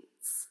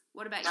instincts.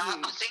 What about No,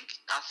 you? I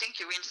think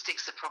your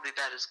instincts are probably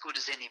about as good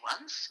as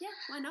anyone's. Yeah,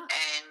 why not?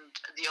 And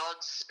the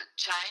odds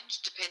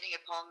change depending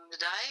upon the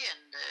day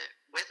and the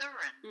weather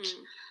and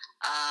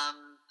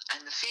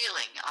the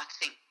feeling. I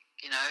think,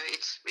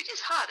 it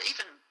is hard.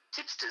 Even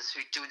tipsters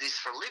who do this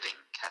for a living,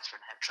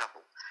 Catherine, have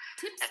trouble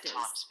at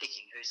times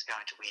picking who's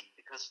going to win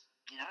because,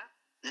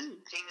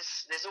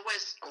 there's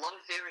always a lot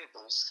of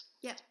variables.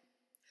 Yeah.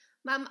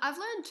 Mum, I've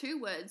learned 2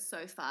 words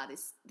so far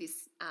this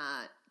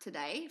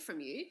today from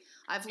you.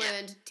 I've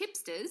learned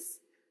tipsters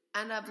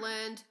and I've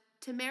learned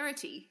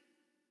temerity.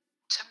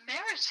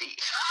 Temerity?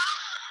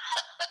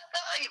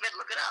 You better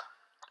look it up.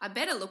 I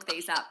better look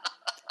these up.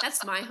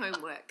 That's my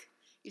homework,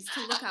 is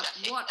to look up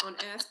what on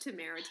earth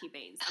temerity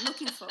means. I'm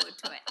looking forward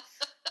to it.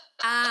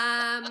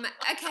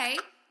 Okay.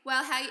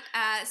 Well,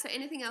 so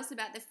anything else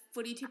about the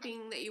footy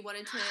tipping that you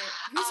wanted to...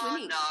 Who's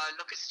winning? No,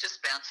 look, it's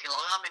just bouncing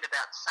along. I'm in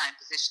about the same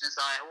position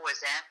as I always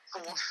am,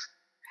 4th.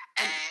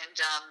 Okay. And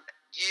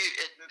you,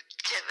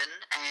 Kevin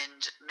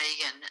and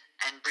Megan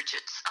and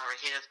Bridget are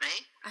ahead of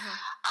me.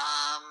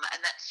 And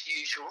that's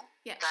usual.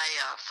 Yeah. They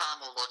are far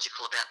more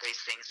logical about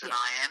these things than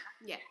I am.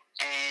 Yeah.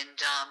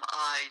 And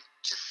I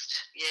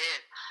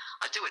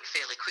do it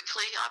fairly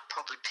quickly. I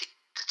probably pick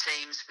the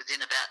teams within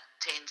about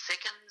 10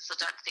 seconds. I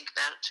don't think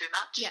about it too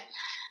much. Yeah.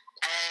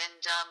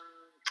 And,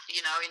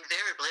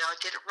 invariably I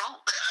get it wrong.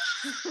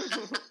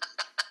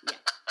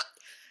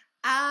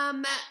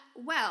 Yeah.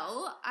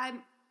 Well,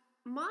 I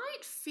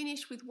might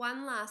finish with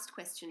one last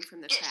question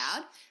from the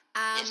crowd.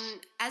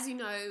 As you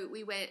know,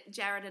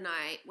 Jared and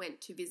I went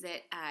to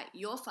visit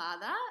your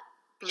father,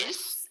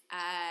 Bruce,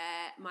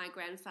 my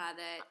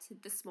grandfather,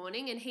 this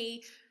morning, and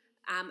he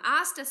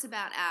asked us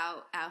about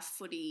our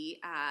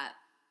footy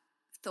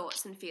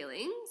thoughts and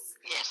feelings.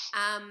 Yes.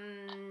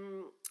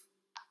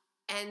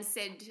 And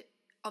said,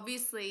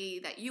 obviously,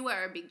 that you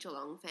are a big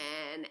Geelong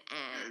fan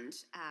and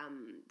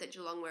that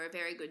Geelong were a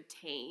very good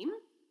team.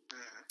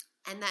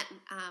 And that,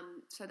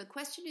 so the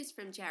question is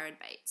from Jared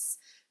Bates,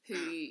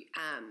 who...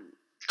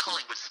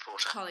 Collingwood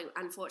supporter.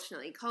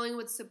 Unfortunately,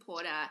 Collingwood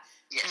supporter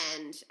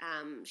and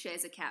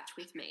shares a couch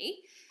with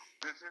me.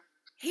 Mm-hmm.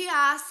 He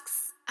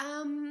asks,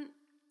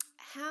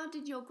 how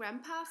did your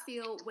grandpa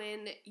feel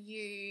when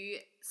you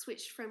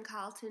switched from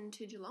Carlton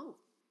to Geelong?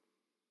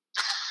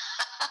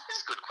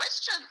 That's a good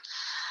question.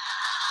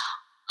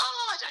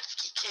 I don't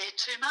think he cared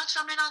too much.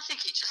 I mean, I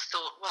think he just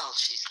thought, well,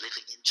 she's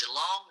living in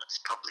Geelong.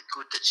 It's probably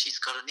good that she's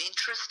got an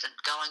interest and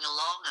going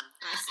along and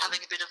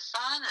having a bit of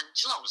fun. And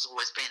Geelong's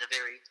always been a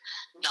very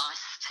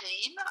nice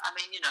team. I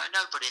mean,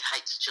 nobody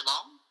hates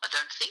Geelong, I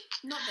don't think.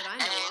 Not that I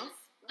know of.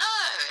 No,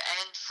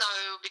 and so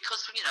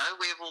because,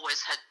 we've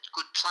always had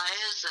good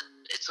players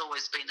and it's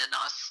always been a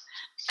nice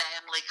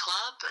family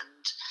club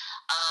and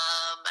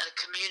a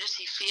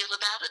community feel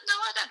about it. No,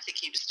 I don't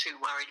think he was too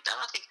worried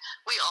about it. I think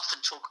we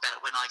often talk about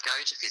it when I go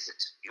to visit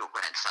your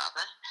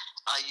grandfather.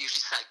 I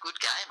usually say,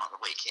 good game on the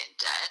weekend,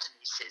 Dad, and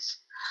he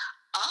says,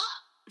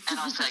 and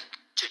I say,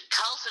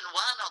 Carlton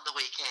won on the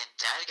weekend,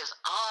 Dad. He goes,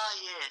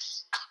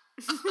 yes.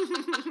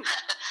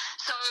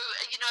 So,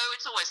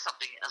 it's always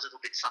a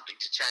little bit something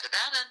to chat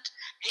about, and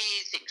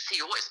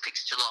he always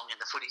picks Geelong in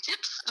the footy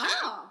tips too.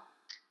 Oh.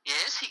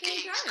 Yes,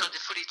 he's got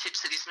the footy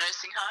tips at his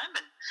nursing home,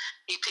 and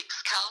he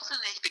picks Carlton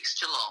and he picks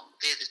Geelong.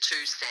 They're the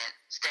 2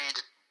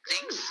 standard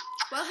things.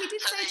 Well, he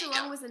did say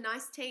Geelong was a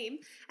nice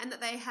team and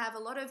that they have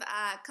a lot of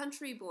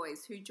country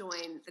boys who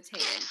join the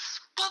team.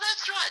 Yes, well,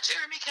 that's right.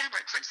 Jeremy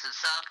Cameron, for instance,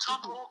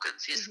 Tom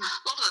Hawkins. Yes, a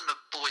lot of them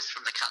are boys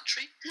from the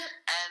country,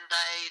 and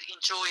they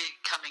enjoy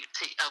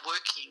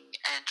working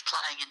and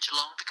playing in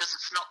Geelong because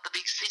it's not the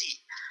big city.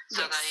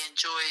 So they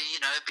enjoy,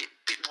 a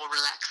bit more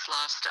relaxed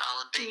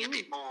lifestyle and being a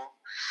bit more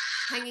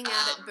hanging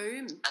out at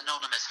Boom,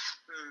 anonymous,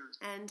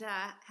 and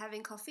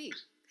having coffee.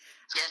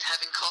 Yeah, and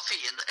having coffee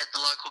at the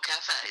local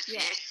cafes.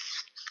 Yeah. Yes.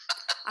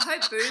 I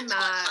hope Boom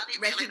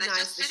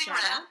recognise the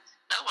shout out.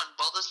 No one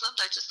bothers them.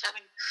 They just have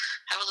a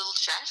little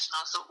chat. And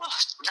I thought, well,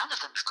 none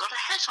of them have got a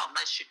hat on.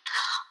 They should.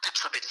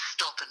 Perhaps I better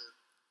stop and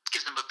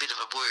give them a bit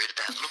of a word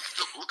about.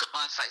 Look at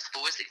my face,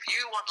 boys. If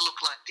you want to look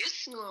like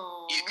this,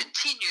 you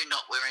continue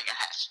not wearing a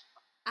hat.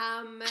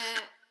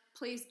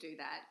 Please do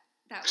that.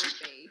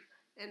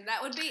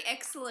 That would be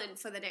excellent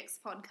for the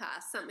next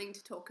podcast. Something to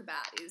talk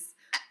about is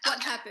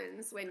what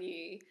happens when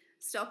you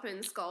stop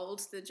and scold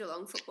the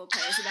Geelong football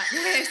players about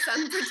their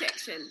sun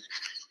protection.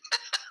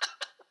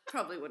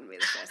 Probably wouldn't be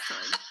the first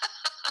time.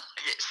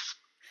 Yes.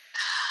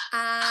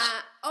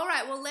 All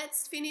right, well,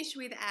 let's finish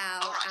with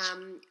our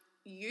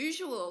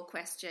usual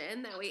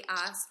question that we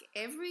ask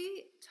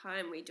every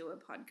time we do a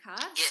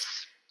podcast.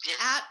 Yes.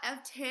 Out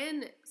of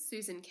 10,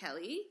 Susan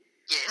Kelly,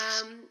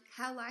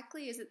 how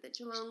likely is it that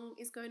Geelong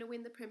is going to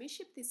win the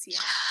premiership this year?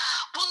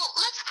 Well,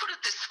 let's put it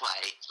this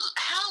way.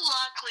 How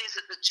likely is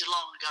it that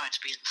Geelong are going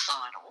to be in the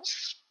finals,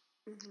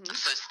 the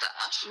first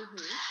start,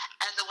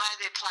 and the way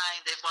they're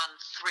playing, they've won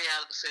 3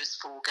 out of the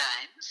first 4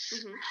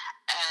 games,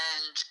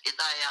 and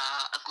they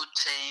are a good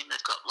team,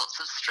 they've got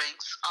lots of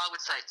strengths. I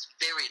would say it's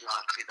very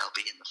likely they'll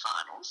be in the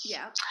finals.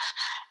 Yeah.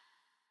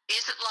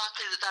 Is it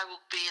likely that they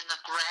will be in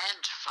the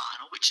grand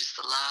final, which is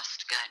the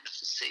last game of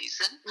the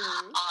season?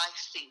 I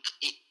think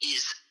it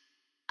is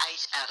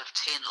 8 out of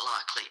 10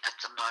 likely at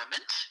the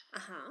moment,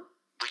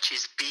 which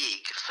is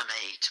big for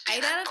me to be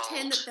 8 that out of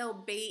 10 bold. that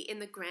they'll be in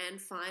the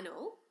grand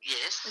final.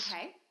 Yes.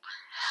 Okay.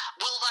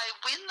 Will they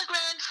win the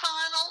grand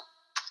final?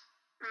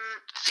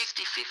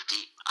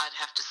 50-50. I'd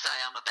have to say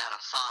I'm about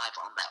a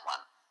 5 on that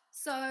one.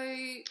 So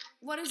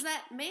what does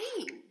that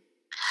mean?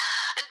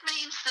 It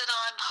means that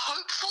I'm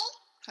hopeful.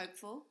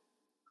 Hopeful.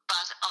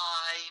 But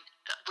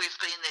we've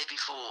been there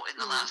before in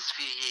the last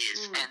few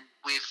years, and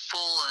we've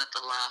fallen at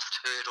the last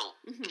hurdle,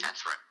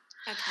 Catherine.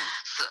 Okay.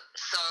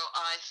 So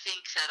I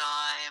think that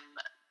I'm,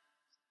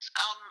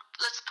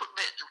 let's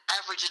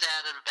average it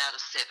out at about a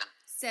 7.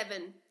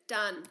 7.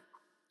 Done.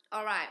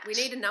 All right. We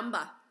need a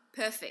number.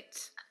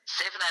 Perfect.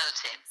 7 out of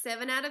 10.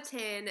 7 out of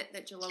 10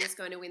 that Geelong's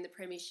going to win the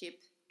premiership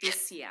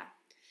this year.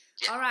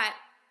 Yep. All right.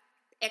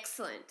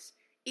 Excellent.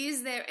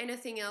 Is there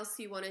anything else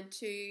you wanted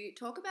to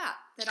talk about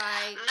that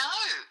I...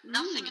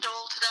 No, nothing at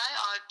all today.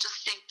 I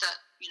just think that,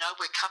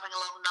 we're coming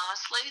along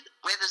nicely. The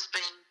weather's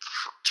been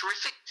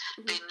terrific.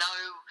 Been no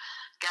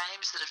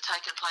games that have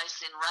taken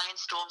place in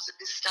rainstorms at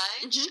this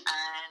stage.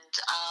 And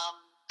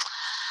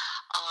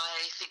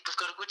I think we've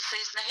got a good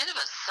season ahead of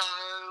us. So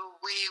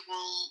we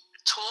will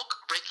talk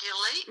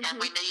regularly and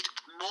we need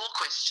more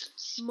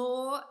questions.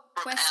 More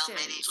from questions. Our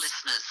many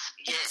listeners.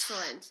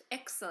 Yes.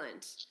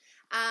 Excellent.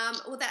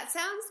 Well, that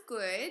sounds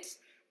good,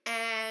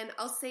 and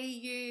I'll see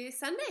you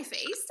Sunday for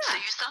Easter. See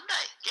you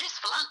Sunday, yes,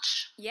 for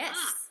lunch. Yes,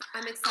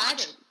 I'm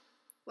excited. Good.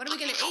 What are we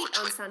going to eat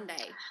on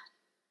Sunday?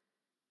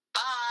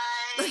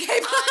 Bye. Okay,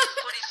 bye,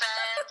 footy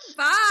fans.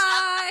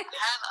 Bye.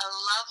 Have a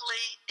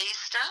lovely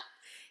Easter.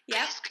 Yep.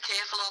 Please be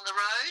careful on the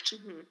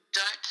road.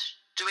 Don't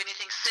do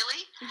anything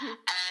silly,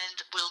 and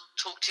we'll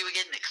talk to you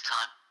again next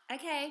time.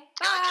 Okay,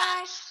 Go bye.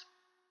 Cats.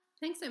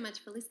 Thanks so much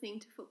for listening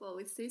to Football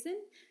with Susan.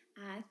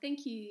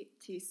 Thank you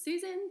to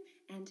Susan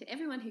and to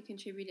everyone who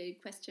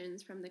contributed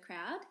questions from the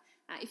crowd.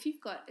 If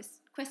you've got a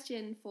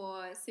question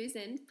for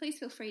Susan, please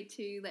feel free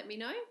to let me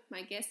know.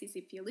 My guess is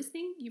if you're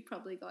listening, you've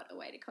probably got a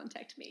way to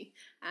contact me.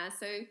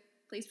 So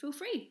please feel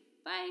free.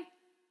 Bye.